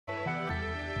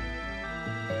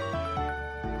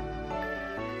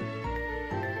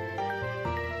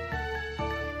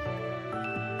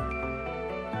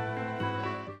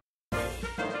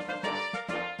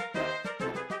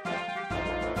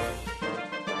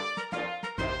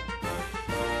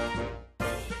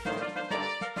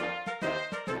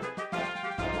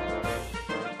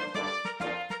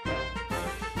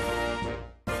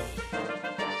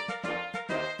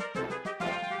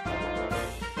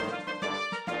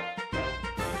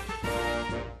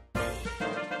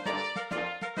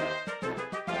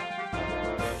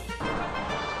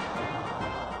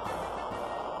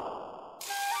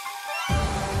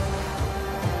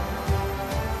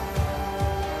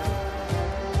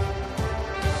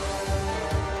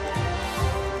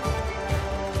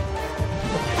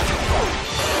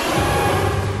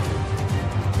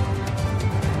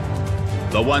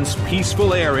The once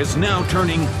peaceful air is now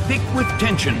turning thick with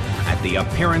tension at the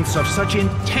appearance of such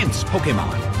intense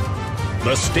Pokémon.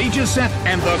 The stage is set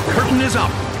and the curtain is up.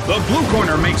 The blue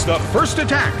corner makes the first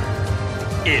attack.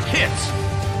 It hits.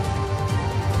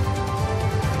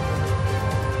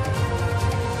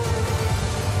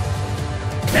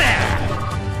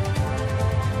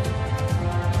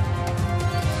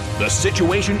 The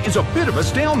situation is a bit of a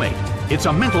stalemate. It's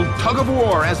a mental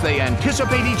tug-of-war as they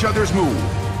anticipate each other's move.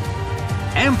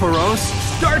 Ampharos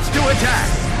starts to attack.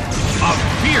 A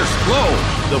fierce blow.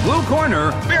 The blue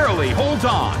corner barely holds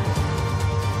on.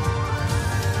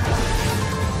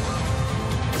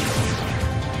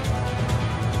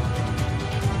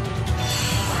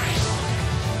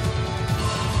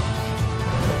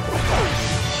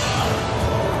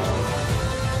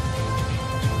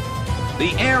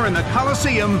 The air in the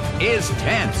Colosseum is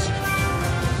tense.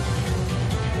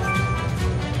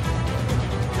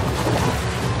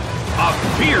 A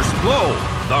fierce blow.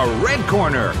 The red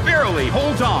corner barely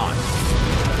holds on.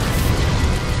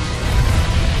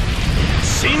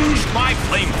 Singed by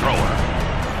flamethrower.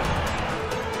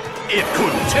 It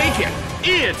couldn't take it.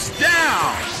 It's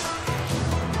down.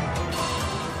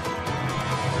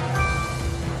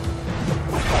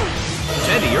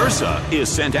 Teddiursa is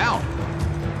sent out.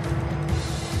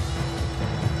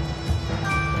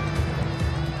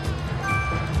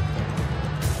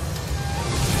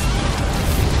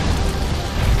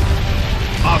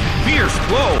 Fierce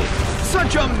blow!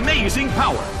 Such amazing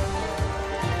power!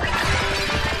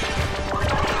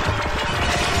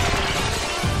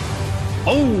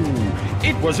 Oh!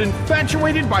 It was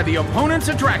infatuated by the opponent's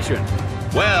attraction.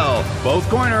 Well, both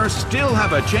corners still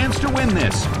have a chance to win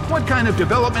this. What kind of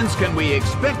developments can we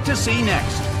expect to see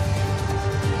next?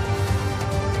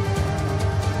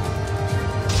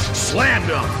 Slammed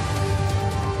him!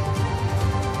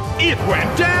 It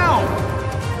went down!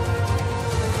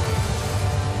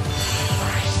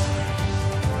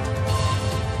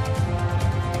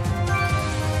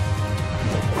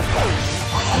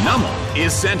 Numel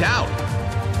is sent out.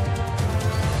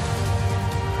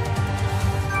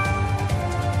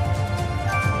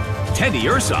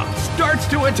 Teddiursa starts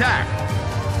to attack.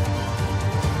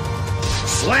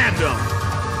 Slammed him.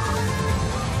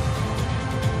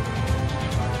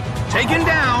 Taken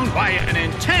down by an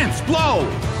intense blow.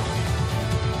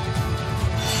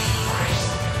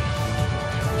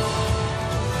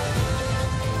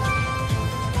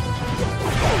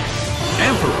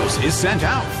 Ampharos is sent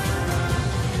out.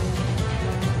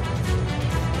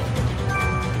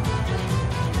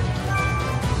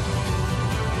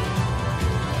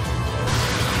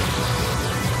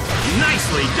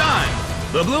 Nicely done!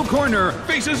 The blue corner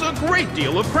faces a great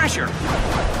deal of pressure. A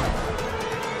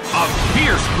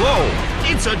fierce blow!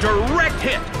 It's a direct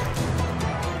hit!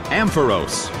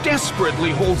 Ampharos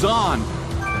desperately holds on.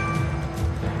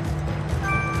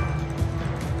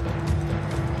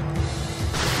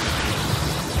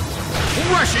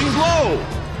 Rushing blow!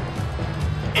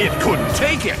 It couldn't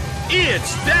take it!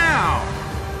 It's down!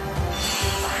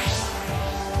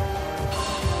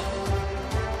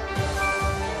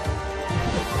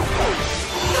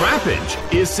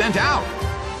 Trapinch is sent out.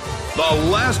 The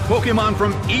last Pokémon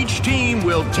from each team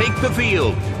will take the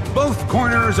field. Both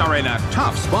corners are in a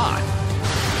tough spot.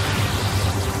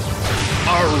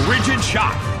 A rigid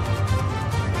shot.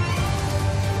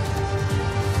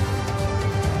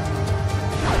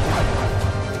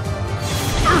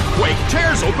 Earthquake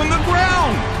tears open the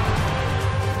ground.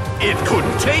 It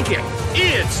couldn't take it.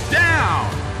 It's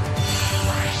down.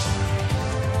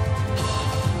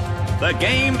 The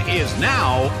game is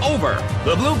now over.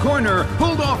 The blue corner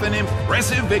pulled off an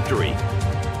impressive victory.